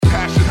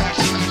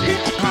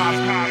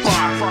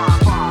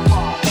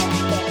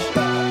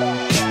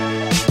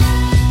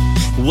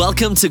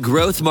Welcome to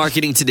Growth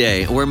Marketing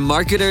Today, where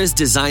marketers,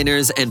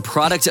 designers, and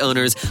product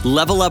owners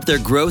level up their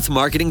growth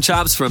marketing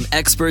chops from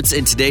experts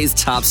in today's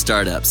top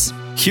startups.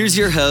 Here's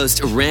your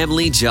host,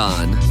 Ramlee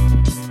John.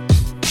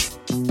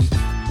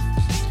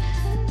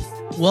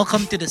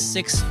 Welcome to the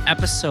 6th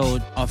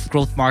episode of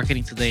Growth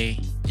Marketing Today.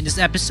 In this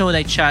episode,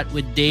 I chat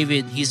with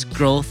David, his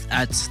growth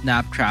at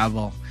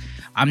SnapTravel.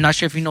 I'm not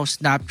sure if you know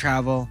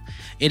SnapTravel.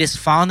 It is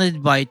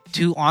founded by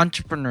two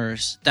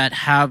entrepreneurs that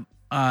have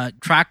a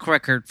track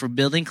record for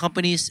building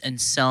companies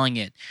and selling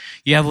it.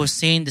 You have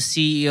Hussein, the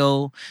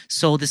CEO,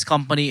 sold this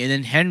company, and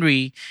then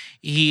Henry,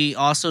 he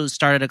also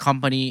started a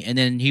company, and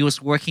then he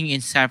was working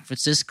in San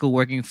Francisco,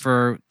 working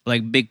for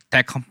like big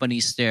tech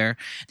companies there.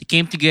 They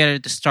came together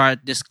to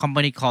start this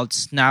company called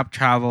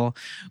SnapTravel,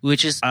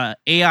 which is an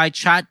AI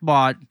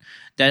chatbot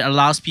that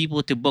allows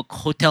people to book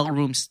hotel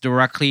rooms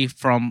directly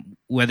from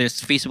whether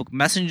it's Facebook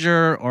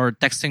Messenger or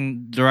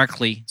texting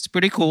directly. It's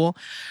pretty cool.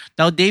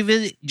 Now,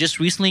 David just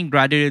recently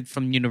graduated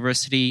from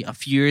university a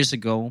few years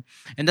ago.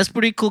 And that's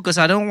pretty cool because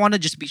I don't want to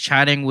just be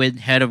chatting with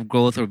head of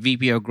growth or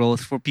VP of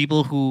growth for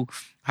people who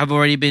have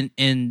already been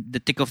in the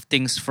thick of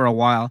things for a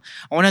while.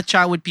 I want to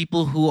chat with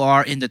people who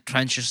are in the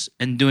trenches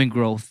and doing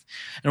growth.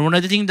 And one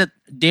of the things that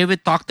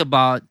David talked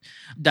about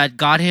that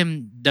got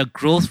him the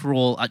growth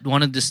role at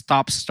one of the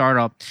top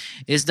startup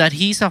is that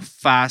he's a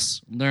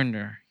fast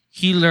learner.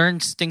 He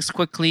learns things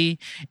quickly,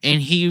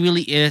 and he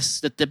really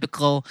is the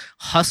typical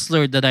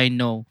hustler that I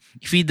know.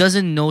 If he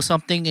doesn't know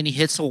something and he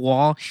hits a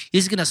wall,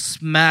 he's going to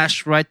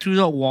smash right through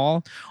the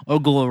wall or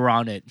go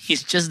around it.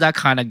 He's just that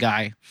kind of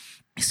guy.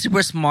 He's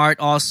super smart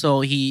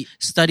also. He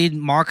studied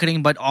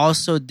marketing, but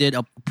also did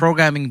a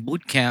programming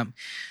boot camp.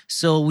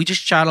 So we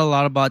just chat a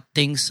lot about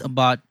things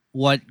about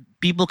what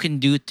people can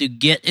do to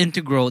get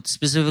into growth,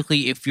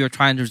 specifically if you're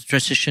trying to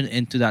transition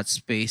into that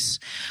space.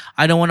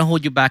 I don't want to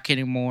hold you back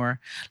anymore.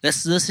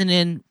 Let's listen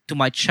in to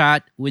my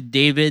chat with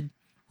David,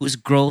 who's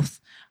growth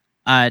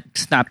at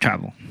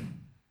SnapTravel.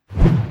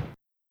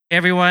 Hey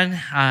everyone,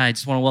 I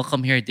just want to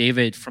welcome here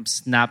David from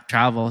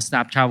SnapTravel.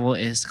 SnapTravel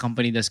is a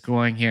company that's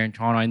growing here in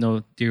Toronto. I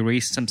know they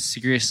raised some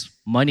serious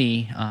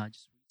money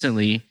just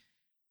recently.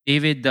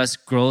 David does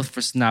growth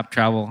for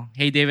SnapTravel.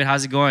 Hey David,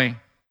 how's it going?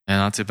 Yeah,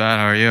 not too bad.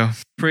 How are you?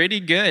 Pretty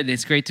good.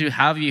 It's great to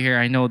have you here.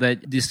 I know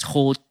that this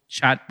whole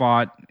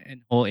chatbot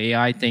and whole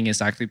AI thing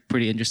is actually a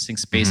pretty interesting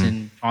space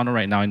in Toronto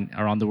right now and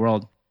around the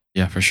world.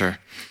 Yeah, for sure.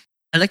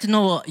 I'd like to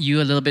know you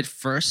a little bit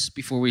first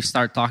before we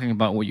start talking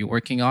about what you're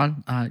working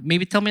on.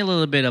 Maybe tell me a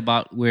little bit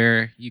about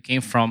where you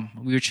came from.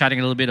 We were chatting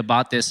a little bit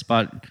about this,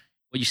 about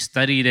what you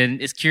studied,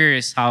 and it's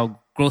curious how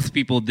growth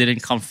people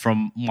didn't come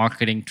from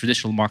marketing,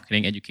 traditional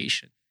marketing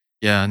education.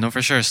 Yeah, no,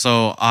 for sure.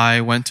 So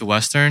I went to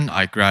Western.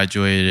 I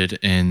graduated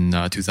in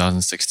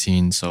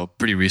 2016, so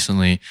pretty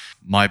recently.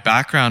 My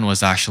background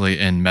was actually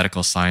in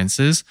medical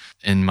sciences.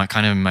 In my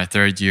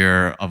third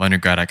year of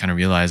undergrad, I kind of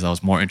realized I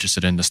was more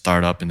interested in the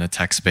startup in the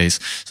tech space.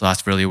 So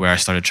that's really where I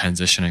started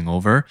transitioning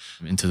over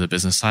into the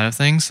business side of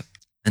things.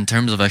 In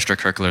terms of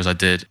extracurriculars, I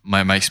did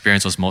my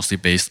experience was mostly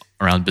based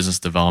around business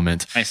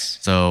development. Nice.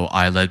 So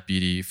I led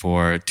BD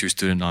for two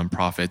student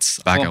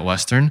nonprofits back at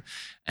Western.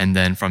 And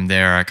then from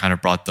there, I kind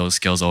of brought those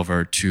skills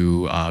over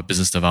to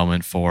business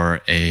development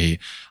for a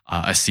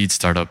seed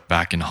startup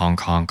back in Hong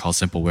Kong called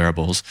Simple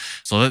Wearables.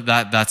 So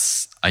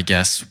that's, I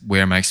guess,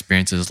 where my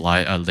experiences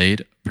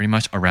laid pretty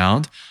much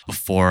around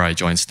before I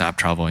joined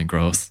SnapTravel and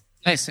growth.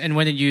 Nice. And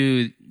when did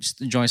you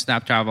join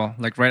SnapTravel?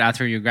 Like right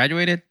after you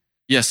graduated?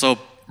 Yeah, so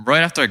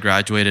right after I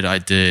graduated, I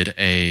did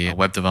a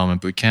web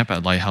development bootcamp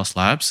at Lighthouse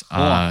Labs,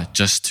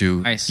 just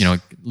to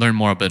learn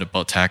more a bit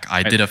about tech.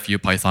 I did a few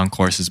Python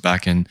courses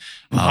back in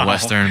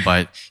Western,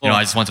 but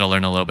I just wanted to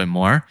learn a little bit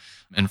more.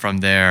 And from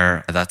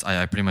there,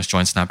 I pretty much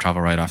joined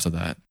SnapTravel right after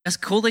that. That's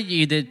cool that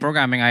you did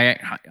programming.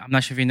 I'm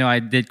not sure if you know, I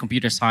did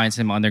computer science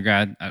in my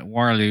undergrad at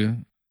Waterloo.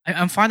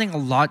 I'm finding a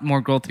lot more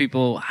growth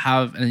people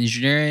have an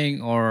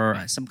engineering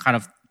or some kind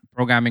of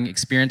programming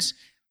experience.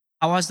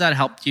 How has that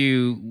helped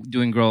you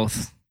doing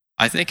growth?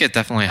 I think it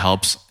definitely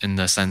helps in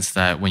the sense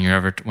that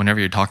whenever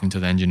you're talking to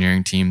the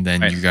engineering team,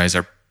 then you guys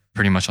are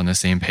pretty much on the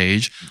same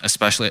page.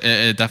 Especially,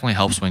 it definitely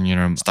helps when you're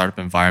in a startup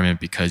environment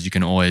because you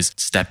can always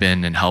step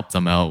in and help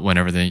them out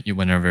whenever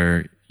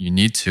you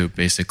need to.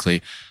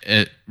 Basically,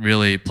 it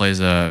really plays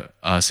a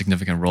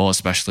significant role,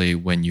 especially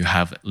when you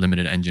have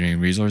limited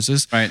engineering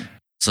resources. Right.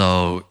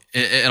 So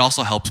it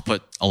also helps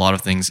put a lot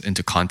of things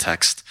into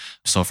context.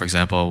 So for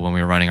example, when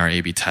we were running our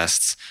A/B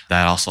tests,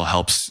 that also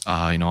helps,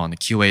 on the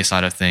QA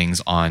side of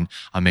things, on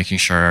making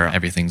sure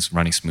everything's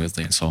running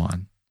smoothly and so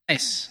on.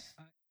 Nice.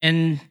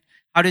 And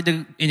how did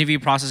the interview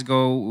process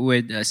go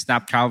with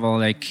SnapTravel?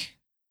 Like,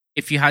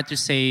 if you had to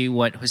say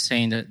what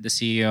Hussein, the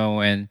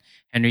CEO, and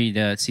Henry,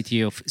 the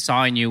CTO,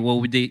 saw in you,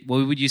 what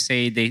would you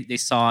say they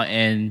saw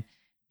in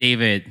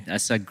David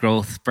as a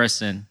growth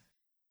person?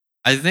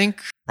 I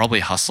think probably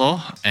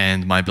hustle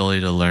and my ability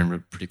to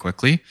learn pretty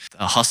quickly.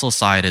 The hustle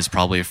side is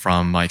probably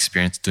from my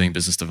experience doing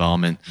business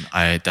development.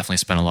 I definitely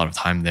spent a lot of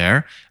time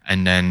there.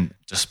 And then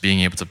just being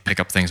able to pick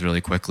up things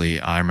really quickly.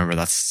 I remember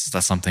that's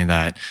something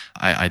that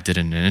I did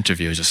in an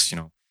interview, just,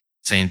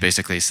 Sane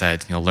basically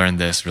said, learn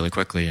this really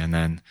quickly, and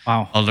then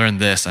Wow. I'll learn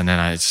this, and then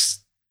I just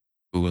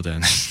Googled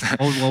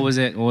it. What was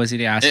it? What was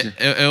it he asked you?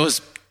 It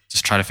was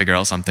just try to figure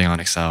out something on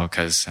Excel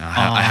because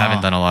I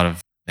haven't done a lot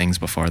of things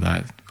before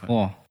that.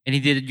 Cool. And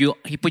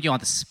he put you on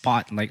the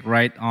spot, like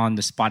right on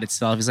the spot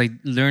itself. He's like,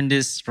 learn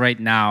this right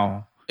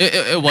now.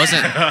 It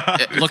wasn't.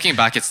 Looking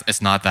back,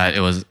 it's not that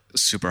it was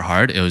super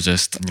hard. It was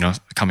just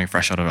coming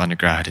fresh out of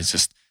undergrad. It's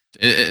just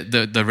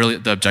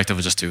the objective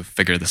was just to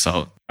figure this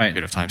out a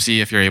bit of time.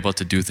 See if you're able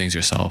to do things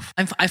yourself.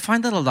 I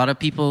find that a lot of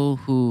people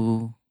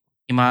who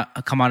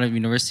come out of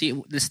university,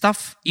 the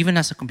stuff, even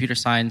as a computer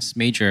science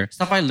major,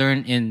 stuff I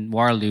learned in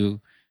Waterloo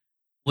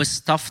was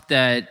stuff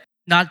that,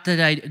 not that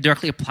I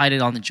directly applied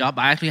it on the job,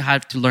 I actually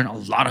had to learn a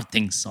lot of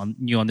things on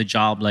the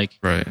job.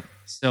 Right.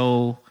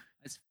 So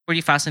it's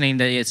pretty fascinating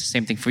that it's the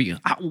same thing for you.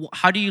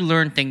 How do you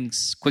learn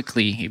things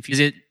quickly? Is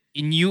it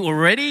in you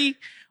already?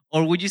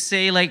 Or would you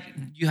say like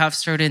you have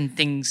certain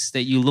things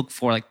that you look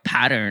for, like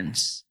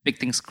patterns, pick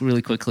things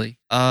really quickly?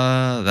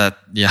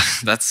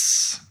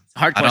 That's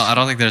hard question. I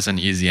don't think there's an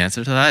easy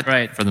answer to that.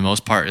 Right. For the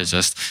most part, it's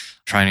just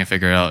trying to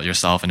figure it out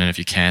yourself. And then if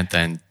you can't,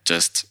 then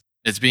just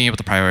it's being able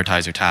to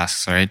prioritize your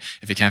tasks, right?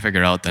 If you can't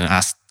figure it out, then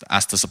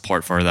ask the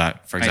support for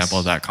that, for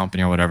example, that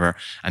company or whatever,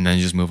 and then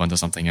you just move on to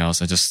something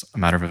else. It's just a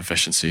matter of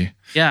efficiency.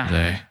 Yeah.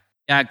 Today.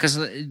 Yeah, because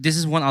this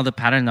is one other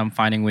pattern I'm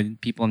finding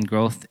with people in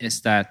growth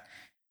is that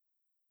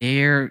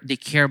they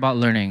care about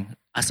learning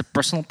as a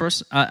personal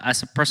person,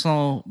 as a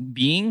personal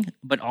being,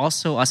 but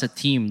also as a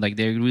team. Like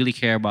they really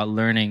care about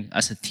learning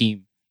as a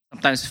team.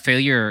 Sometimes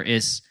failure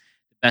is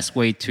the best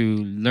way to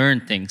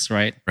learn things,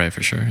 right? Right,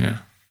 for sure. Yeah.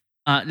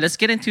 Let's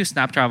get into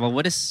SnapTravel.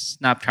 What is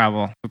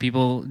SnapTravel for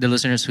people, the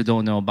listeners who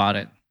don't know about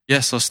it? Yeah,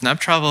 so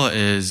SnapTravel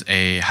is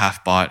a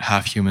half bot,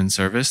 half human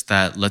service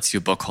that lets you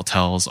book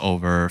hotels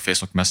over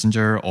Facebook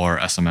Messenger or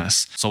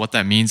SMS. So what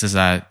that means is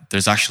that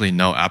there's actually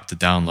no app to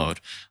download.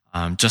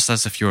 Just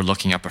as if you were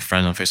looking up a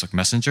friend on Facebook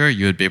Messenger,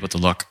 you would be able to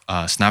look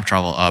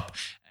SnapTravel up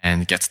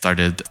and get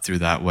started through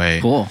that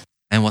way. Cool.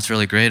 And what's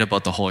really great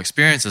about the whole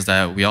experience is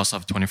that we also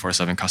have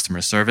 24/7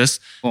 customer service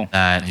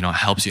that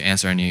helps you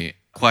answer any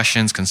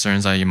questions,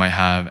 concerns that you might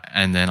have.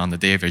 And then on the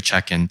day of your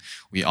check-in,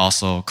 we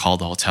also call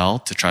the hotel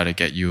to try to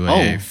get you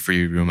a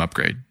free room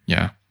upgrade.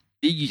 Yeah.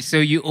 So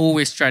you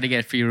always try to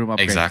get free room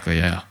upgrade. Exactly,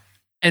 yeah.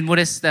 And what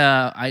is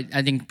the,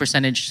 I think,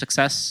 percentage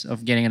success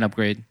of getting an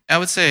upgrade? I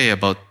would say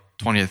about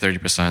 20 to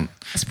 30%.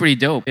 That's pretty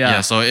dope.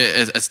 Yeah. So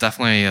it's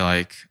definitely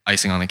like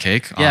icing on the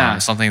cake. Yeah.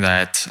 Something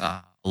that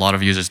a lot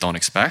of users don't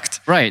expect.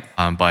 Right.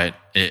 But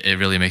it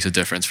really makes a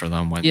difference for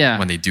them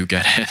when they do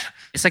get it.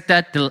 It's like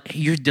that.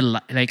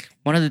 Like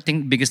one of the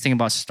biggest thing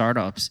about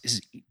startups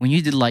is when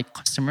you delight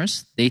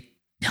customers, they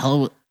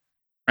tell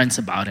friends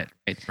about it,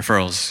 right?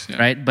 Referrals, yeah.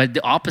 Right? But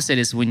the opposite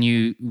is when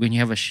you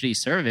have a shitty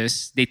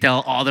service, they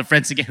tell all their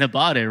friends again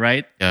about it,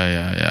 right?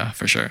 Yeah,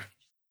 for sure.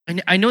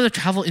 And I know the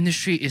travel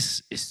industry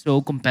is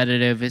so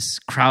competitive, it's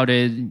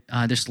crowded.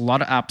 There's a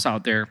lot of apps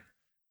out there.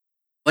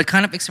 What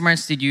kind of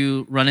experiments did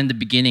you run in the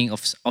beginning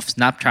of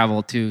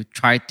SnapTravel to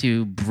try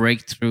to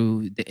break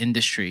through the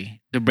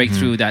industry, to break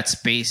through that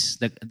space,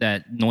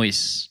 that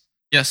noise?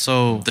 Yeah,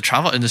 so the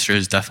travel industry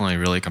is definitely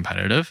really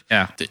competitive.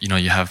 Yeah.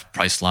 You have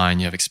Priceline,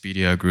 you have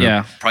Expedia Group.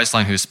 Yeah.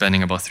 Priceline, who's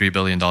spending about $3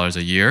 billion a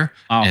year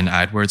in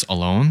AdWords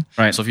alone.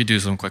 Right. So if you do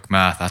some quick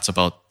math, that's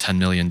about $10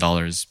 million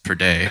per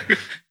day.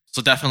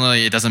 So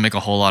definitely it doesn't make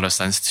a whole lot of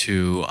sense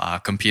to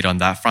compete on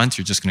that front.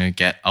 You're just going to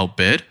get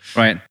outbid.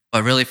 Right.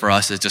 But really for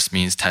us, it just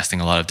means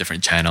testing a lot of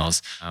different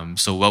channels.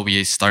 So what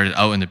we started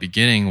out in the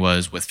beginning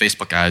was with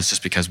Facebook ads,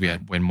 just because we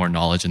had way more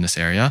knowledge in this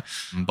area.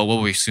 But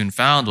what we soon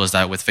found was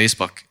that with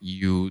Facebook,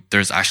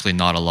 there's actually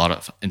not a lot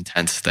of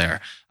intent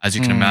there. As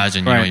you can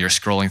imagine, you're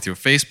scrolling through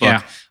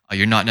Facebook. Yeah.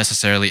 You're not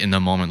necessarily in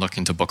the moment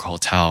looking to book a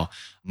hotel.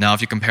 Now,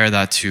 if you compare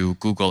that to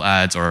Google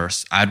Ads or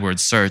AdWords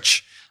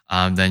search,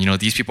 then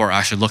these people are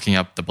actually looking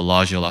up the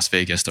Bellagio, Las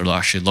Vegas. They're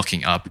actually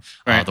looking up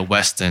the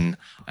Westin.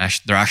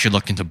 They're actually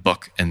looking to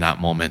book in that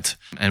moment.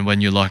 And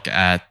when you look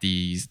at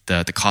the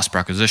cost per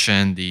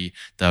acquisition, the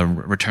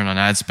return on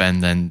ad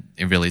spend, then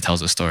it really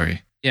tells a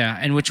story. Yeah.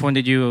 And which one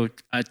did you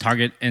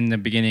target in the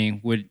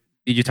beginning?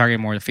 Did you target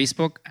more the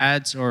Facebook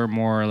ads or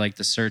more like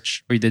the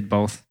search, or you did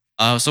both?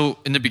 So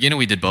in the beginning,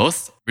 we did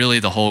both. Really,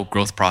 the whole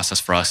growth process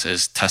for us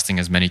is testing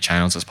as many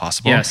channels as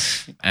possible.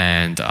 Yes.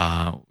 And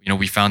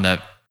we found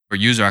that for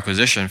user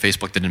acquisition,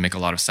 Facebook didn't make a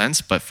lot of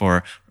sense, but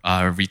for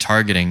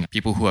retargeting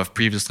people who have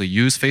previously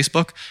used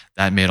Facebook,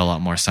 that made a lot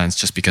more sense,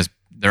 just because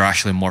they're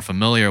actually more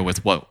familiar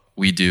with what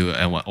we do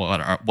and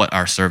what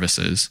our service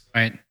is.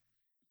 Right.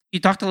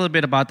 You talked a little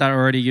bit about that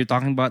already. You're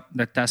talking about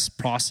the test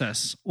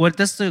process. What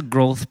does the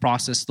growth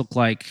process look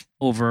like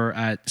over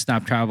at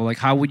SnapTravel? Like,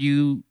 how would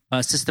you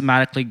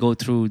systematically go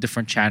through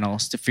different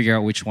channels to figure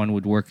out which one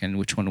would work and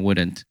which one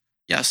wouldn't?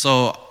 Yeah,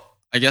 so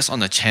I guess on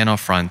the channel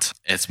front,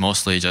 it's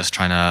mostly just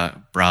trying to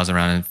browse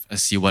around and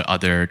see what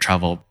other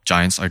travel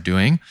giants are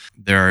doing.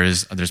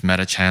 There's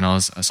meta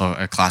channels. So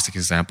a classic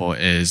example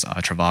is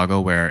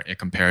Trivago, where it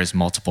compares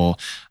multiple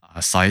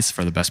sites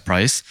for the best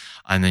price.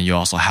 And then you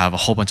also have a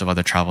whole bunch of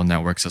other travel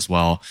networks as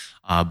well.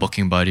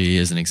 Booking Buddy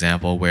is an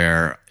example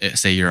where,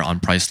 say you're on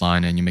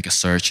Priceline and you make a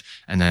search,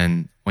 and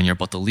then when you're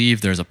about to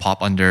leave, there's a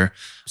pop under.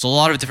 So a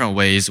lot of different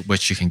ways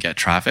which you can get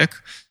traffic.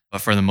 But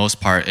for the most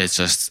part, it's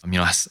just,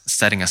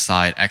 setting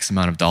aside X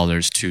amount of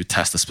dollars to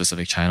test a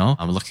specific channel.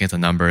 I'm looking at the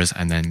numbers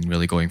and then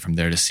really going from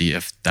there to see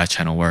if that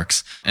channel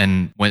works.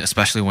 And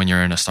especially when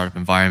you're in a startup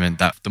environment,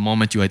 that the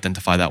moment you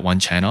identify that one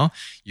channel,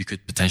 you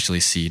could potentially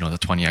see, the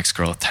 20x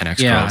growth, 10x growth.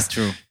 Yeah,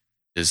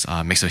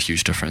 true. Makes a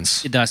huge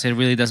difference. It does. It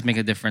really does make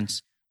a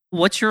difference.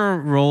 What's your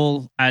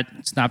role at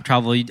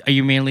SnapTravel? Are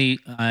you mainly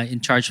in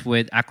charge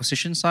with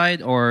acquisition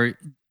side, or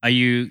do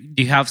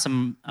you have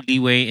some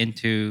leeway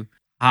into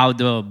how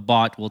the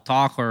bot will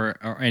talk or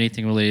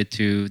anything related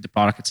to the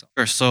product itself?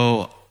 Sure.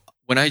 So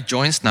when I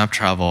joined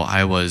SnapTravel,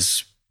 I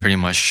was pretty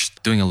much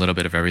doing a little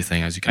bit of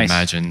everything, as you can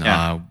imagine.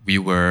 Yeah. We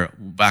were,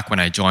 back when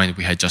I joined,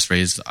 we had just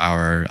raised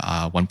our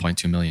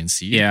 1.2 million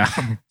seed. Yeah.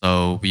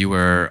 So we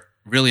were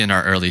really in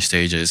our early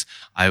stages.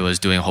 I was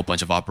doing a whole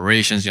bunch of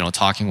operations,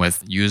 talking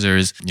with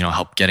users,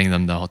 help getting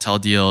them the hotel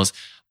deals.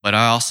 But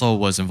I also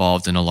was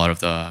involved in a lot of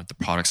the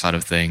product side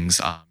of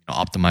things,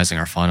 optimizing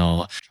our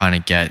funnel, trying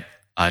to get,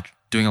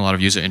 doing a lot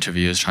of user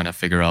interviews, trying to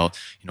figure out,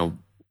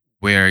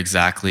 where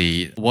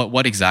exactly,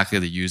 what exactly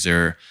the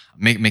user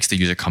makes the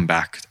user come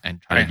back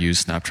and try to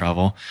use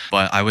SnapTravel.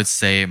 But I would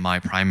say my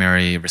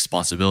primary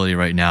responsibility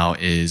right now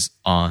is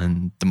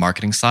on the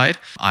marketing side.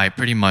 I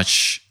pretty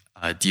much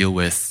deal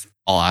with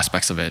all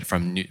aspects of it,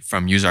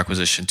 from user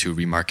acquisition to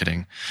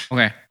remarketing.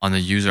 Okay. On the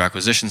user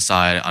acquisition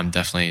side, I'm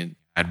definitely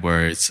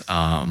AdWords,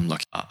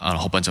 looking at a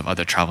whole bunch of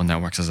other travel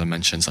networks, as I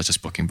mentioned, such as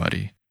Booking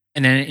Buddy.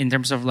 And then in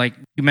terms of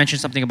you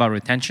mentioned something about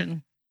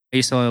retention. Are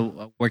you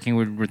still working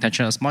with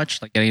retention as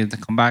much, getting them to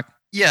come back?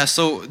 Yeah,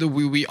 so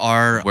we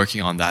are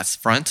working on that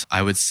front.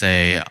 I would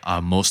say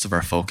most of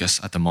our focus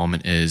at the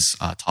moment is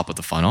top of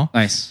the funnel.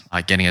 Nice.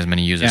 Getting as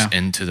many users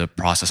into the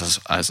process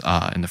as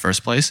in the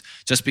first place,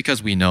 just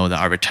because we know that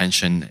our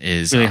retention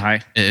is really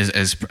high.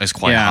 Is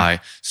quite high.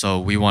 So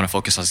we want to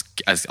focus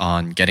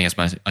on getting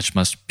as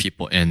much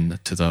people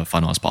into the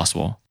funnel as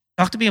possible.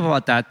 Talk to me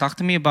about that. Talk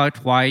to me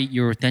about why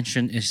your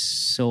retention is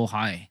so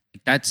high.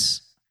 I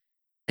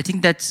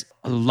think that's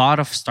a lot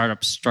of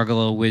startups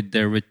struggle with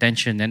their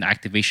retention and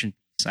activation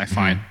piece, I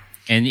find.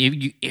 And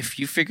if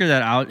you figure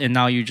that out and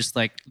now you're just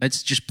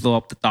let's just blow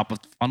up the top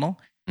of the funnel,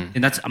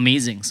 then that's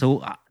amazing.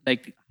 So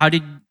how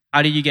did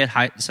you get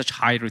such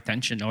high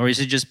retention, or is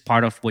it just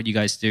part of what you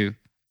guys do,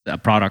 the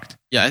product?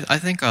 Yeah, I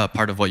think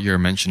part of what you're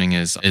mentioning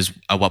is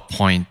at what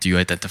point do you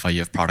identify you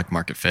have product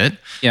market fit?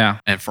 Yeah.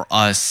 And for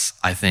us,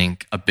 I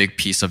think a big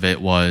piece of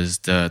it was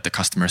the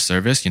customer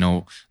service.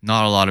 Not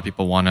a lot of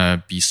people want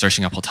to be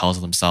searching up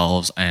hotels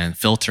themselves and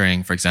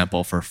filtering, for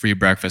example, for free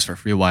breakfast, for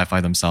free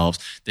Wi-Fi themselves.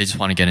 They just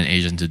want to get an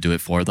agent to do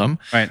it for them.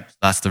 Right.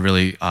 That's the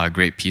really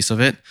great piece of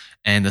it.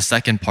 And the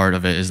second part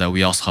of it is that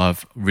we also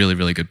have really,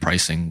 really good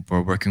pricing.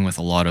 We're working with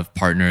a lot of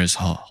partners,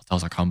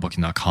 hotels.com,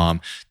 booking.com,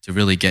 to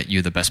really get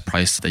you the best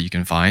price that you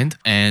can find.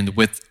 And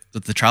with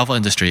the travel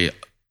industry,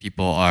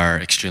 people are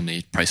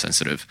extremely price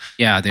sensitive.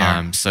 Yeah, they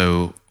are.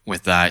 So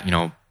with that,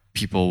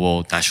 people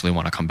will naturally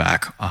want to come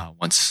back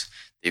once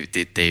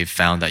they've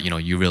found that,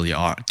 you really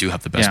do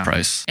have the best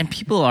price. And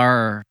people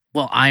are,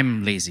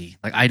 I'm lazy.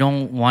 I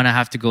don't want to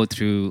have to go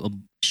through a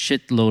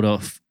shitload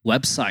of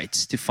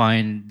websites to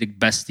find the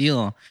best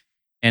deal.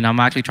 And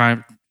I'm actually trying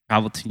to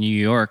travel to New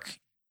York.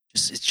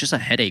 It's just a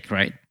headache,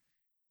 right?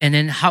 And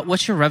then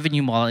what's your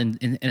revenue model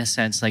in a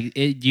sense? Do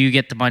you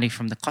get the money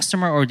from the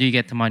customer, or do you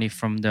get the money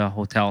from the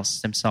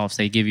hotels themselves?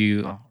 They give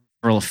you a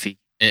referral fee.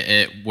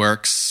 It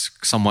works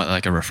somewhat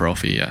like a referral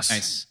fee, yes.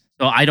 Nice.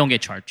 So I don't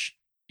get charged.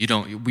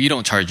 We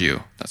don't charge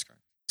you. That's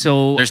correct.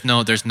 So there's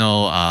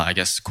no I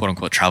guess, quote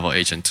unquote, travel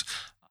agent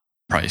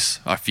price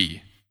or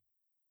fee.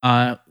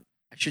 I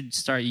should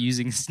start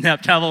using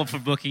SnapTravel for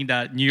booking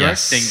that New York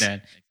thing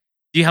then.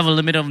 Do you have a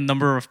limited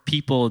number of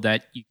people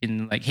that you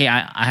can hey,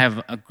 I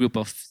have a group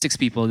of 6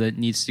 people that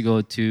needs to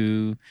go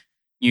to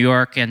New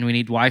York and we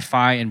need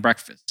Wi-Fi and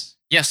breakfast?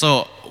 Yeah,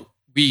 so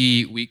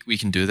we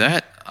can do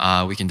that.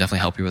 We can definitely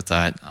help you with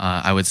that.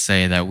 I would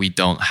say that we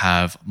don't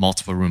have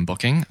multiple room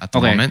booking at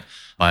the moment,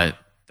 but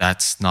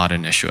that's not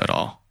an issue at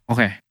all.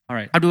 Okay. All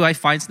right. How do I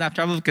find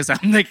SnapTravel? Because I'm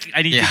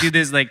I need to do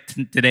this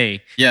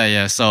today.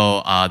 Yeah.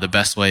 So the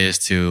best way is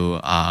to,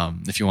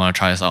 if you want to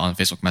try us out on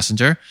Facebook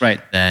Messenger, right,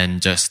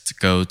 then just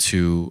go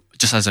to,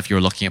 just as if you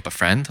were looking up a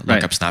friend,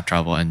 look up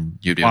SnapTravel and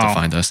you'd be able to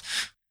find us.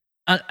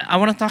 I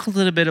want to talk a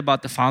little bit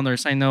about the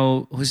founders. I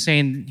know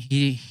Hussein,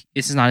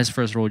 this is not his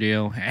first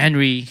rodeo.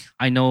 Henry,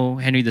 I know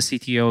Henry, the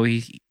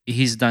CTO,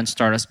 he's done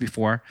startups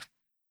before.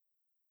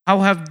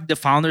 How have the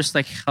founders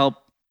helped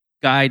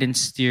guide and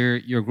steer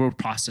your growth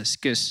process?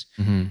 Because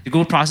the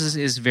growth process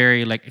is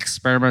very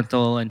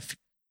experimental, and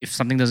if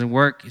something doesn't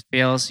work, it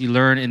fails, you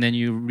learn, and then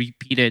you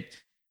repeat it.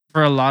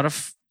 For a lot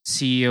of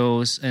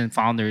CEOs and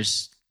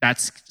founders,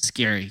 that's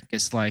scary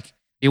because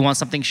they want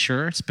something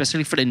sure,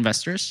 especially for the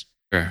investors.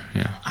 Sure,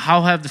 yeah.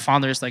 How have the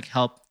founders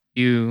helped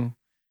you,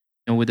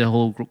 with the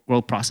whole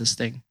growth process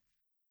thing?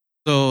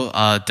 So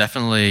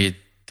definitely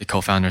the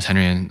co-founders,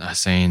 Henry and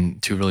Hussein,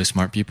 two really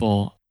smart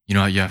people. You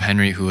know, you have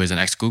Henry, who is an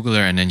ex-Googler,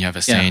 and then you have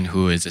Hussein,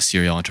 who is a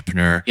serial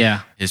entrepreneur.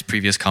 Yeah. His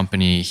previous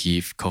company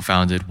he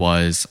co-founded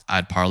was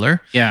AdParlor.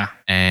 Yeah.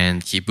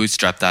 And he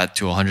bootstrapped that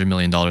to $100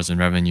 million in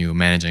revenue,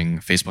 managing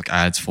Facebook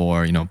ads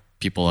for,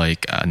 people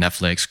like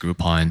Netflix,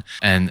 Groupon.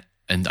 And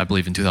I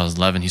believe in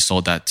 2011, he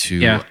sold that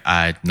to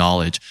Ad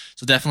Knowledge.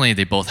 So definitely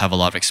they both have a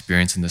lot of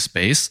experience in this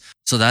space.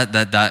 So that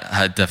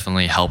had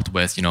definitely helped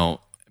with,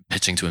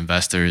 pitching to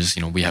investors.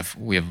 We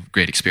have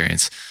great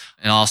experience.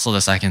 And also the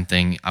second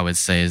thing I would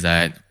say is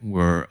that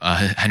we're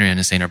Henry and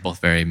Hussein are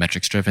both very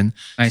metrics driven.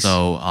 Nice.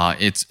 So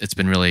it's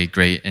been really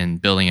great in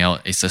building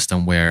out a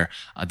system where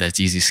that's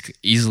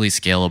easily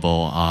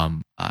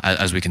scalable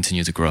as we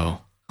continue to grow.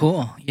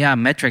 Cool. Yeah,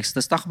 metrics.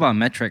 Let's talk about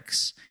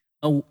metrics.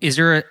 Is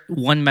there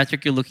one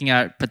metric you're looking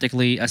at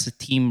particularly as a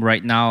team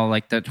right now,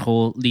 like that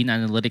whole lean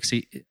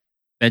analytics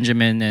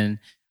Benjamin and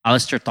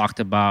Alistair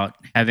talked about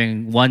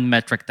having one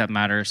metric that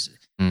matters?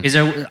 Is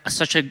there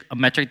such a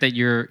metric that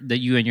you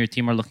and your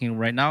team are looking at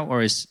right now,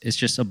 or is it's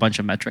just a bunch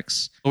of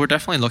metrics? Well, we're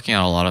definitely looking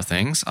at a lot of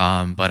things,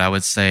 but I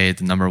would say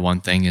the number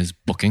one thing is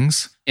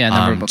bookings. Yeah,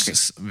 number of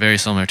bookings. Very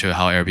similar to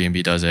how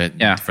Airbnb does it.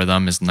 Yeah. For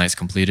them, is nights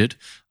completed.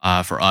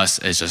 For us,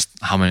 it's just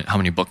how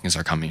many bookings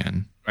are coming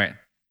in. Right.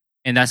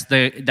 And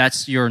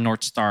that's your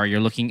North Star.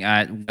 You're looking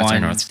at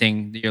one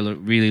thing that you're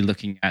really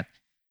looking at.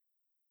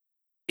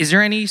 Is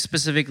there any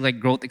specific like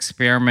growth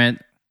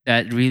experiment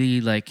that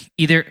really like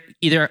either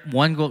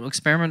one growth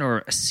experiment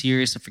or a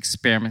series of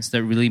experiments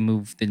that really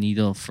moved the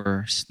needle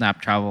for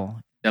SnapTravel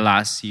the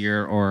last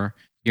year or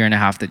year and a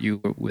half that you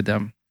were with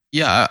them?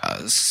 Yeah,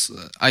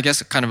 I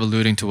guess kind of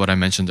alluding to what I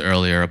mentioned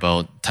earlier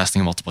about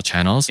testing multiple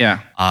channels.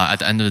 Yeah. At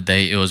the end of the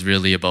day, it was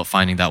really about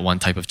finding that one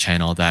type of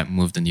channel that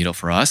moved the needle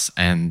for us.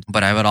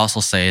 But I would also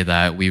say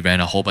that we ran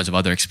a whole bunch of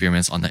other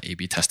experiments on the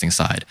A/B testing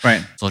side.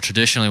 Right. So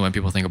traditionally, when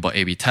people think about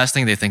A/B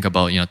testing, they think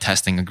about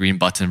testing a green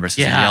button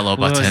versus a yellow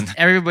button.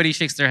 Everybody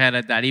shakes their head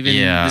at that, even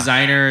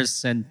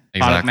designers and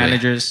product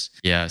managers.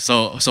 Yeah.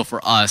 So for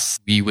us,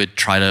 we would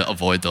try to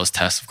avoid those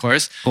tests, of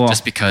course,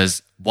 just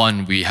because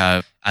one, we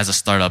have, as a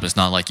startup, it's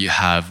not like you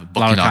have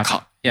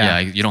Booking.com.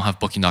 You don't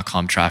have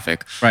Booking.com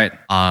traffic. Right.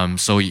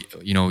 So,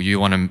 you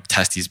want to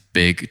test these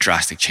big,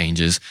 drastic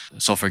changes.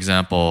 So, for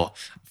example,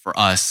 for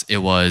us, it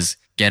was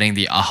getting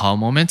the aha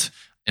moment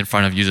in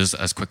front of users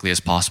as quickly as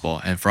possible.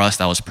 And for us,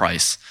 that was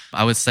price.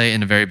 I would say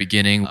in the very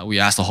beginning, we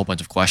asked a whole bunch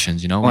of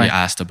questions. We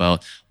asked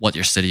about what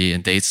your city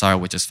and dates are,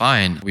 which is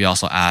fine. We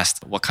also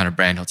asked what kind of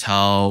brand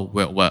hotel,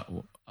 what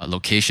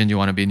location you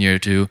want to be near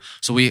to.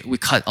 So we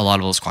cut a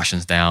lot of those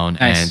questions down.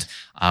 Nice.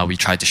 And we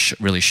tried to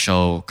really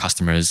show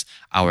customers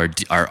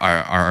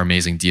our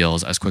amazing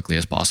deals as quickly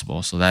as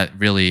possible. So that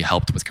really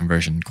helped with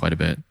conversion quite a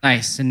bit.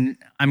 Nice. And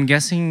I'm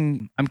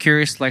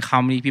curious like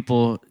how many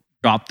people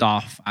dropped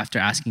off after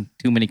asking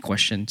too many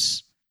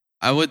questions.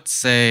 I would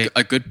say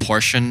a good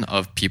portion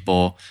of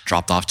people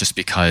dropped off just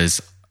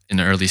because in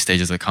the early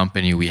stages of the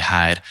company, we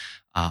had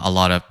a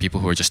lot of people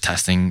who are just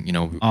testing,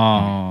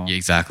 Yeah,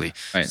 exactly.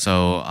 Right.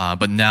 So,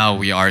 but now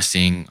we are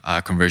seeing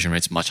conversion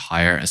rates much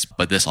higher,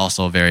 but this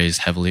also varies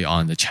heavily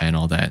on the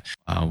channel that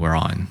we're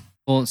on.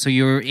 Well, so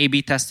you're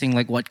A/B testing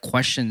like what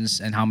questions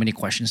and how many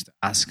questions to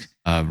ask?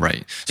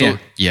 Right. So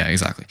yeah,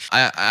 exactly.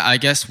 I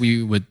guess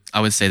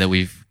I would say that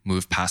we've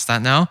moved past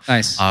that now.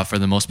 Nice. For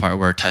the most part,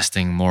 we're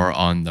testing more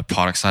on the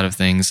product side of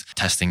things,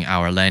 testing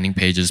our landing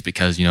pages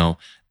because,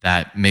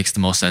 that makes the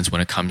most sense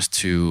when it comes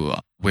to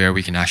where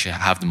we can actually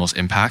have the most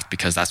impact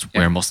because that's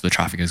where most of the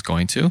traffic is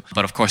going to.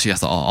 But of course, you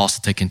have to also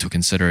take into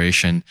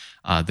consideration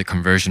the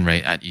conversion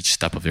rate at each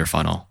step of your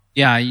funnel.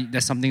 Yeah,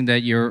 that's something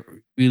that you're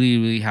really,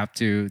 really have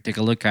to take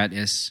a look at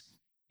is,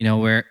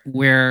 where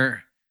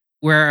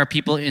are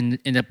people in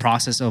the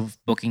process of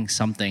booking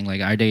something?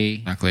 Like, are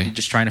they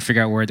just trying to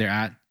figure out where they're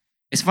at?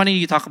 It's funny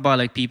you talk about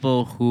like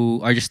people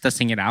who are just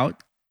testing it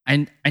out.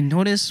 And I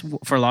notice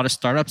for a lot of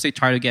startups, they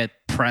try to get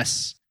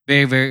press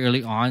very, very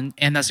early on.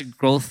 And as a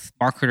growth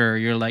marketer,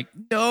 you're like,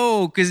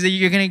 no, because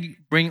you're going to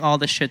bring all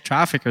the shit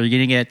traffic or you're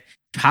going to get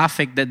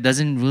traffic that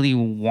doesn't really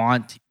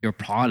want your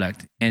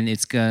product. And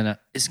it's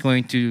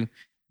going to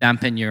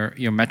dampen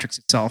your metrics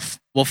itself.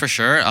 Well, for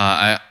sure.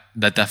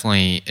 That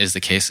definitely is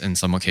the case in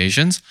some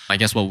occasions. I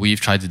guess what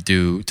we've tried to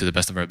do to the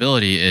best of our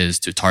ability is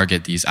to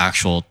target these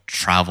actual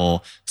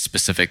travel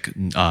specific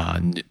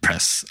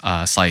press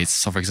sites.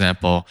 So for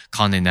example,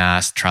 Condé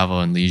Nast, Travel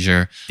and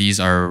Leisure,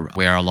 these are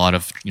where a lot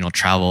of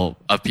travel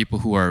of people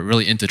who are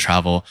really into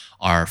travel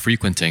are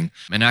frequenting.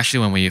 And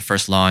actually when we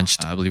first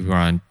launched, I believe we were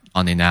on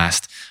Condé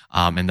Nast,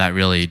 and that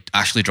really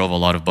actually drove a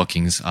lot of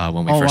bookings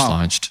when we first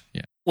launched.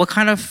 Yeah. What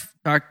kind of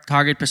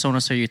target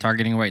personas are you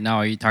targeting right now?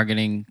 Are you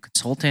targeting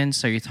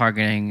consultants? Are you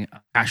targeting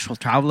casual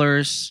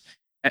travelers?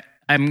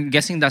 I'm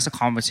guessing that's a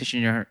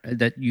conversation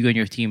that you and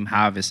your team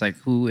have. Is like,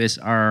 who is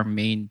our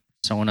main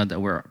persona that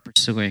we're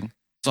pursuing?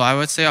 So I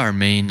would say our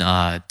main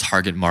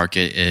target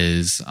market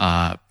is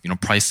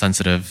price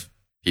sensitive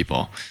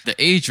people. The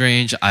age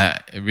range,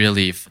 it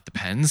really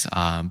depends.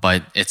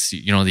 But it's,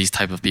 these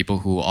type of people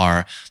who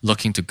are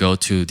looking to go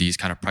to these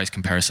kind of price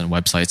comparison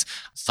websites,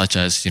 such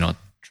as,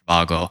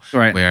 Trivago,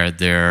 Right. where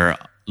they're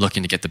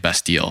looking to get the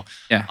best deal.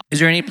 Yeah. Is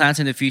there any plans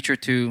in the future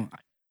to,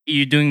 are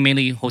you doing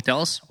mainly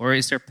hotels, or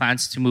is there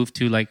plans to move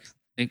to like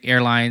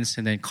airlines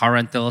and then car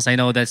rentals? I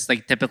know that's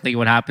like typically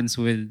what happens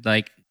with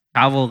like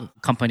travel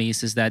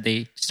companies is that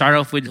they start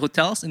off with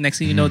hotels and next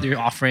thing you know, they're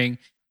offering,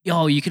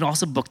 you can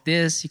also book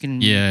this. You can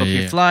book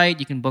your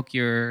flight. You can book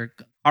your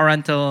car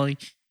rental. You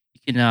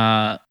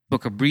can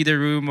book a breather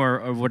room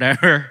or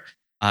whatever.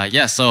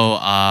 So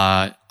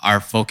our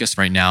focus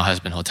right now has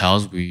been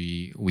hotels.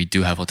 We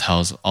do have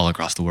hotels all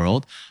across the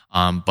world.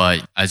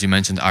 But as you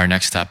mentioned, our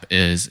next step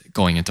is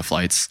going into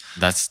flights.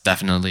 That's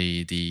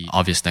definitely the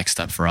obvious next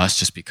step for us,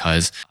 just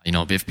because,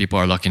 if people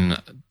are looking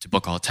to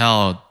book a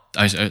hotel,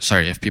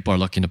 if people are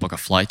looking to book a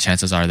flight,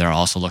 chances are they're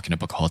also looking to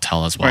book a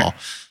hotel as well.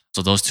 Right.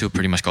 So those two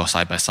pretty much go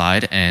side by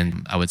side.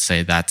 And I would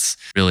say that's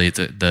really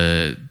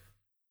the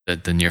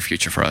near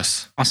future for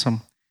us.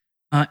 Awesome.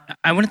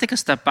 I want to take a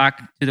step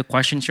back to the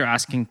questions you're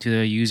asking to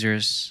the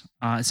users.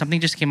 Something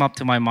just came up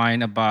to my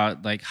mind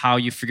about like how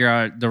you figure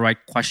out the right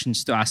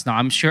questions to ask.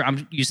 Now,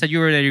 you said you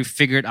already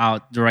figured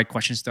out the right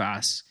questions to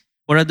ask.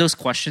 What are those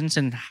questions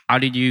and how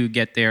did you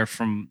get there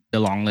from the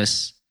long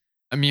list?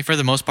 I mean, for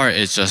the most part,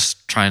 it's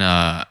just trying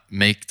to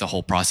make the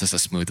whole process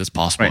as smooth as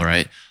possible,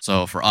 right?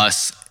 So for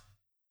us,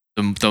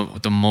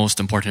 the most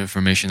important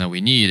information that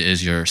we need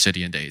is your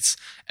city and dates.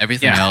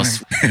 Everything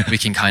else we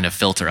can kind of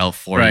filter out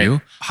for you.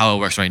 How it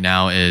works right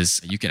now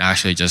is you can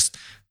actually just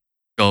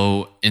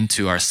go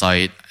into our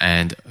site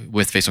and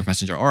with Facebook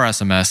Messenger or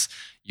SMS,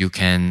 you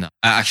can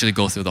actually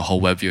go through the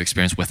whole web view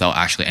experience without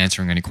actually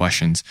answering any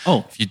questions.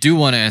 Oh. If you do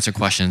want to answer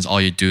questions,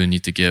 all you do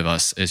need to give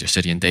us is your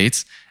city and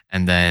dates.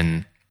 And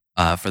then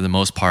for the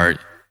most part,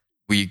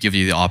 we give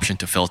you the option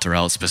to filter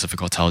out specific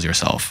hotels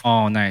yourself.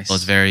 Oh, nice. So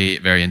it's very,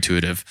 very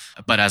intuitive.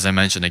 But as I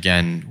mentioned,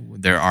 again,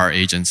 there are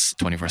agents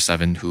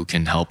 24/7 who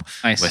can help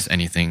with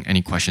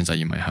any questions that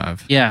you might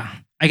have. Yeah.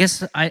 I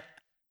guess I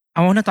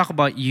want to talk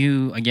about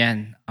you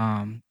again.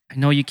 I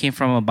know you came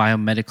from a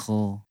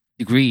biomedical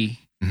degree.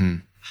 Mm-hmm.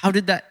 How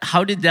did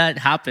that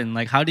happen?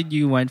 Like, how did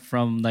you went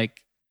from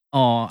like,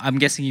 I'm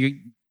guessing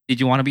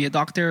did you want to be a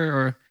doctor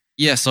or?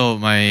 Yeah. So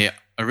my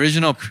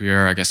original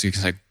career, I guess you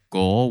could say,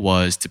 goal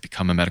was to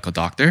become a medical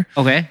doctor.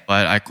 Okay.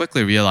 But I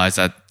quickly realized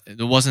that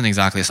it wasn't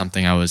exactly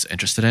something I was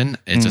interested in.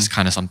 It's just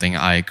kind of something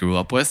I grew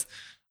up with,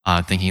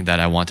 thinking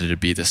that I wanted to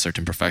be this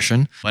certain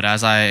profession. But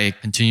as I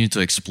continued to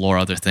explore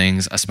other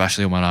things,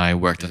 especially when I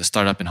worked at a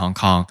startup in Hong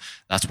Kong,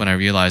 that's when I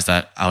realized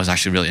that I was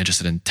actually really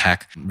interested in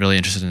tech, really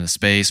interested in the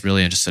space,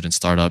 really interested in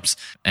startups,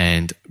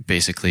 and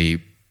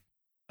basically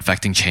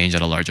affecting change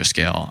at a larger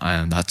scale.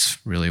 And that's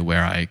really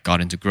where I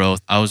got into growth.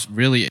 I was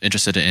really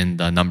interested in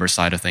the number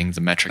side of things,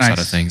 the metric side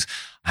of things,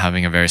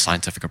 having a very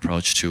scientific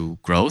approach to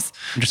growth.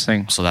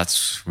 Interesting. So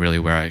that's really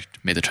where I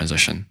made the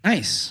transition.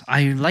 Nice.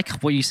 I like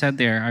what you said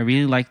there. I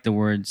really like the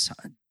word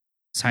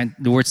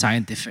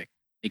scientific.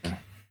 Like,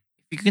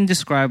 if you can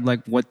describe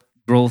like what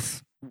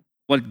growth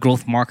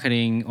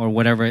marketing or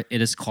whatever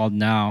it is called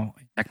now,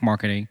 tech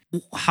marketing,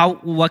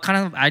 what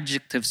kind of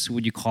adjectives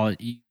would you call it?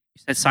 You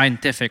said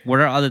scientific. What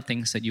are other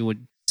things that you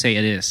would say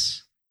it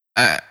is?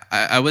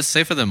 I would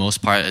say for the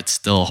most part, it's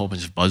still a whole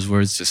bunch of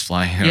buzzwords just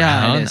flying around.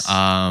 Yeah, it is.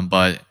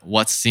 But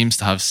what seems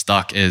to have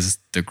stuck is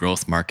the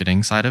growth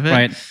marketing side of it.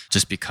 Right.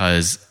 Just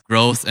because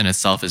growth in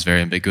itself is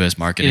very ambiguous.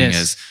 Marketing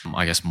is,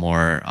 I guess,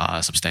 more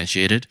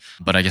substantiated.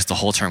 But I guess the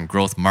whole term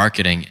growth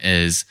marketing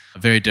is a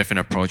very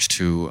different approach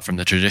from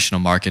the traditional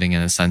marketing,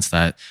 in the sense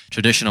that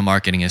traditional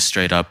marketing is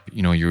straight up,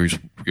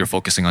 you're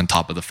focusing on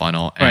top of the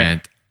funnel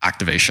and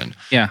activation.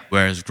 Yeah.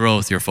 Whereas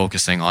growth, you're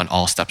focusing on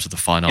all steps of the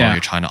funnel. Yeah. You're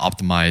trying to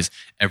optimize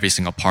every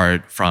single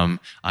part, from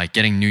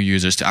getting new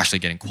users to actually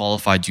getting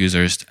qualified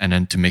users, and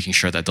then to making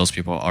sure that those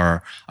people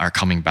are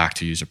coming back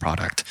to use your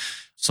product.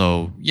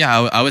 So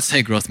yeah, I would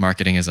say growth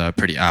marketing is a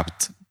pretty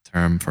apt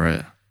term for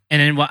it.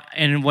 And then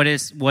what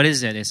is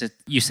it? Is it,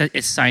 you said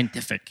it's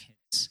scientific.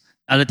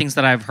 Other things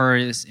that I've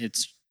heard is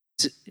it's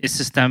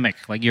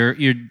systemic. Like you're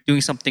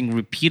doing something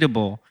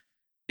repeatable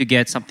to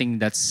get something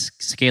that's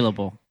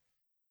scalable.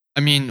 I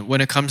mean,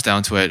 when it comes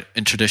down to it,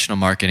 in traditional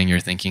marketing, you're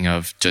thinking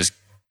of just,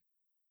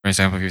 for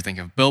example, if you're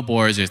thinking of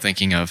billboards, you're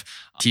thinking of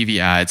TV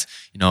ads,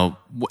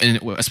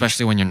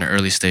 especially when you're in the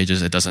early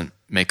stages, it doesn't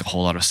make a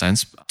whole lot of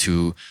sense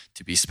to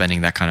be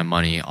spending that kind of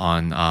money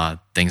on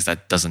things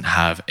that doesn't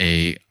have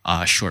a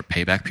short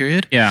payback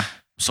period. Yeah.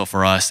 So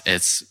for us,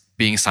 it's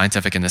being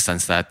scientific in the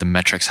sense that the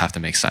metrics have to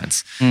make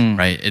sense,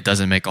 right? It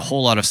doesn't make a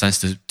whole lot of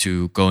sense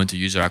to go into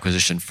user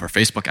acquisition for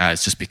Facebook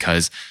ads just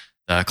because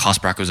the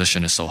cost per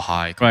acquisition is so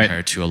high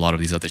compared to a lot of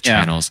these other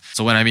channels.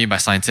 So when I mean by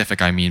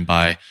scientific, I mean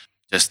by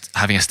just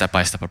having a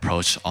step-by-step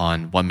approach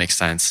on what makes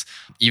sense.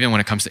 Even when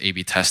it comes to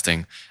A/B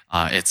testing,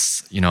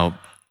 it's,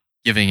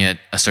 giving it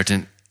a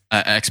certain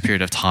X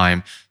period of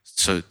time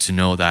so to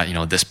know that,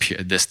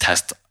 this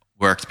test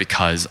worked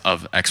because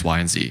of X, Y,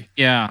 and Z.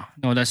 Yeah,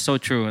 no, that's so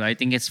true. I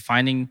think it's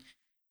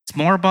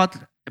more about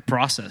the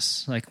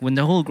process. Like when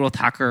the whole growth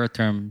hacker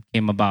term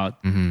came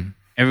about,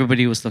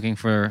 everybody was looking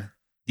for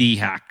the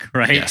hack,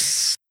 right?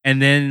 Yes.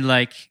 And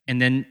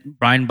then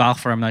Brian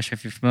Balfour, I'm not sure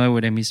if you're familiar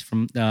with him. He's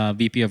from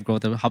VP of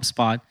Growth at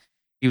HubSpot.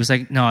 He was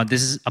like, no,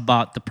 this is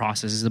about the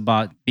process. It's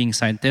about being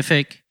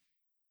scientific,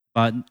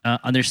 about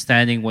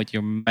understanding what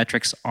your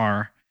metrics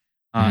are,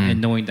 and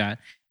knowing that.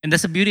 And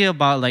that's the beauty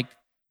about like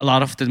a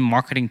lot of the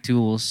marketing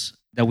tools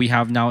that we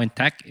have now in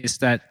tech is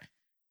that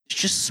there's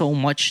just so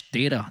much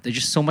data. There's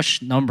just so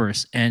much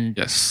numbers, and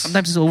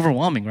sometimes it's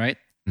overwhelming, right?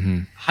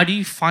 How do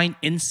you find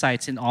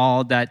insights in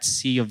all that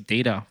sea of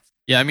data?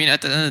 Yeah, I mean,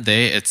 at the end of the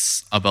day,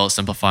 it's about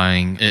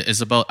simplifying.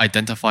 It's about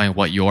identifying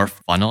what your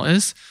funnel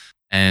is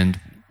and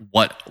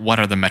what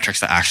are the metrics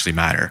that actually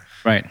matter.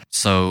 Right.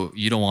 So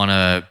you don't want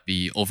to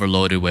be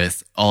overloaded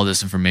with all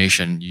this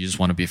information. You just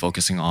want to be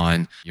focusing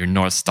on your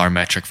North Star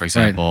metric, for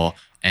example,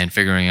 and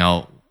figuring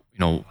out,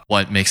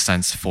 what makes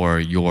sense for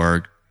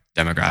your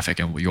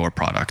demographic and your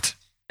product.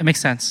 It makes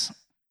sense.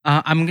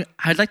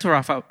 I'd like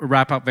to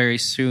wrap up very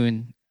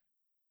soon.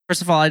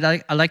 First of all,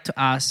 I'd like to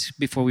ask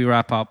before we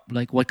wrap up,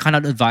 like what kind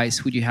of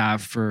advice would you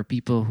have for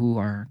people who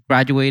are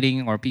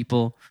graduating or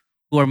people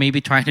who are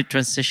maybe trying to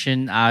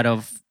transition out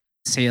of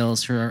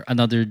sales or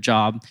another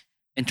job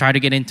and try to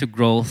get into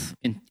growth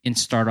in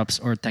startups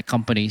or tech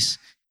companies?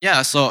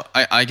 Yeah, so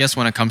I guess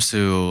when it comes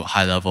to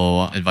high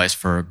level advice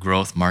for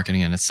growth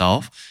marketing in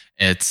itself,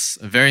 it's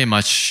very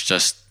much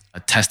just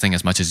testing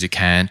as much as you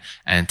can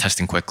and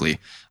testing quickly.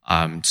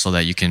 So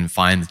that you can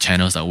find the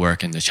channels that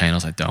work and the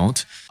channels that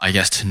don't. I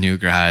guess to new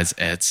grads,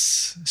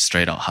 it's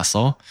straight out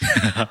hustle.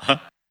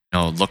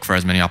 Look for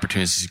as many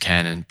opportunities as you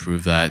can and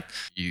prove that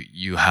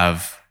you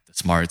have the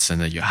smarts and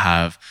that you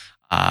have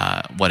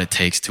what it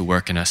takes to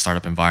work in a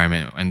startup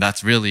environment. And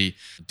that's really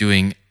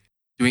doing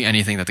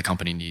anything that the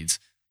company needs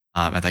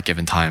at that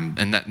given time.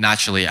 And that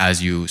naturally,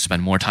 as you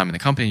spend more time in the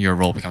company, your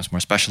role becomes more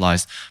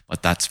specialized.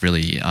 But that's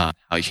really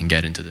how you can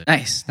get into the...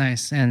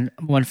 Nice. And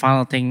one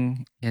final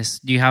thing is,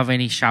 do you have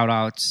any shout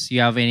outs? Do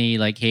you have any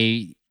like,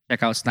 hey,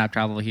 check out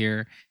SnapTravel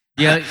here?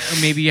 Yeah,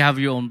 maybe you have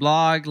your own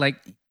blog. Like,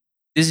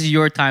 this is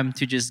your time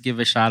to just give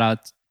a shout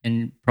out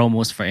and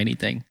promos for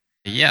anything.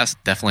 Yes,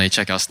 definitely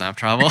check out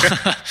SnapTravel.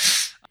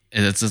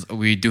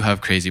 We do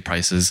have crazy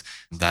prices.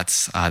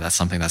 That's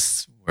something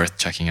that's worth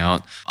checking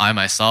out. I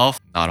myself,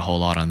 not a whole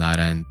lot on that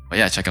end, but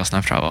yeah, check out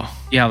SnapTravel.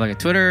 You have like a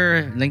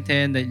Twitter,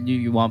 LinkedIn that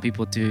you want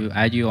people to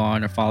add you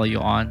on or follow you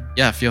on?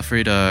 Yeah, feel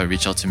free to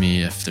reach out to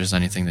me if there's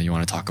anything that you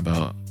want to talk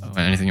about,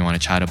 anything you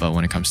want to chat about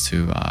when it comes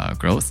to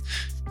growth.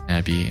 And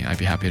I'd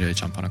be happy to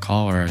jump on a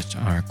call or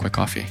a quick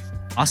coffee.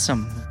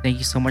 Awesome. Thank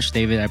you so much,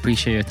 David. I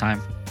appreciate your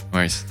time. No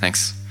worries.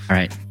 Thanks. All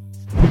right.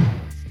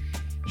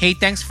 Hey,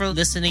 thanks for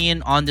listening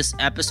in on this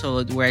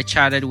episode where I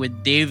chatted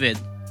with David,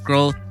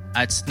 growth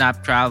at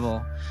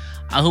SnapTravel.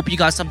 I hope you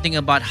got something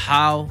about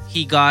how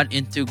he got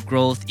into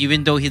growth,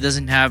 even though he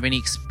doesn't have any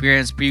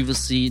experience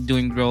previously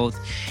doing growth.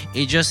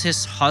 It's just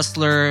his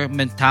hustler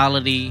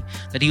mentality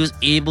that he was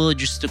able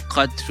just to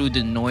cut through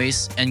the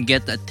noise and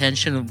get the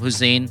attention of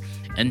Hussein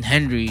and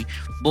Henry,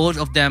 both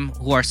of them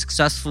who are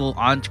successful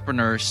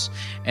entrepreneurs,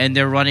 and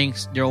they're running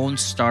their own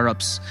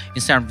startups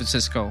in San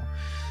Francisco.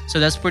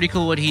 So that's pretty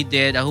cool what he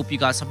did. I hope you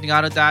got something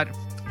out of that.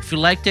 If you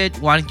liked it,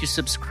 why don't you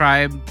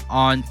subscribe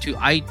on to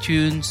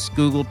iTunes,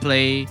 Google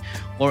Play,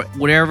 or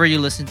wherever you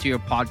listen to your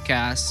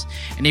podcasts.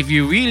 And if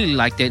you really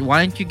liked it,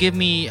 why don't you give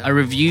me a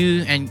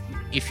review? And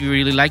if you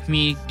really like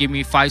me, give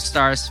me 5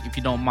 stars if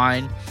you don't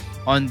mind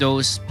on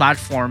those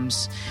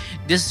platforms.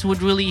 This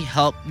would really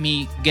help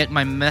me get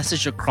my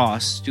message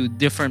across to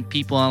different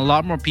people and a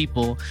lot more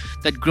people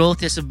that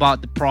growth is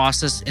about the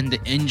process and the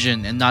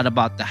engine and not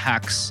about the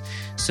hacks.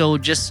 So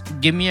just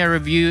give me a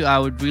review. I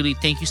would really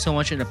thank you so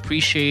much and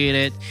appreciate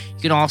it.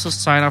 You can also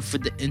sign up for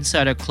the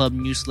Insider Club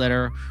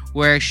newsletter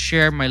where I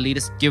share my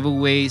latest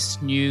giveaways,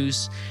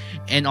 news,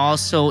 and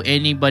also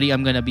anybody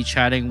I'm going to be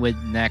chatting with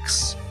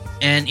next.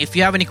 And if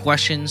you have any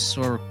questions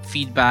or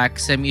feedback,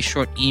 send me a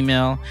short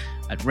email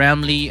at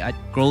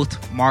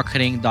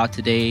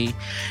ramley@growthmarketing.today.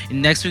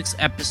 In next week's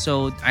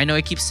episode, I know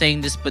I keep saying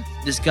this, but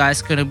this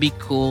guy's gonna be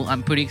cool.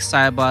 I'm pretty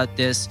excited about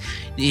this.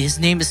 His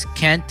name is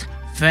Kent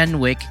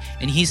Fenwick,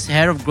 and he's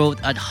head of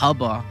growth at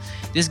Hubba.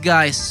 This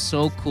guy is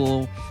so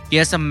cool. He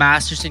has a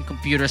master's in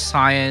computer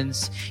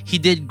science. He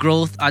did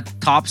growth at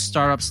top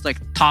startups like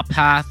Top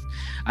Hat,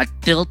 at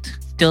Tilt.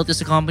 Tilt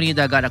is a company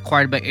that got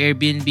acquired by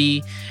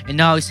Airbnb, and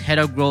now he's head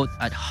of growth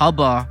at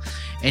Hubba.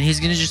 And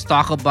he's going to just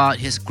talk about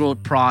his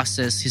growth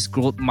process, his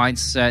growth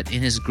mindset,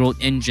 and his growth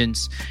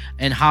engines,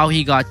 and how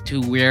he got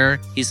to where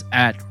he's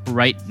at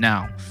right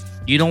now.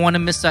 You don't want to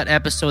miss that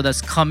episode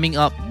that's coming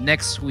up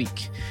next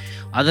week.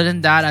 Other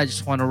than that, I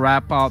just want to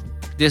wrap up.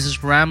 This is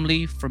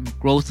Ramley from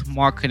Growth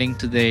Marketing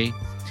Today,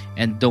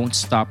 and don't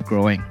stop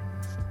growing.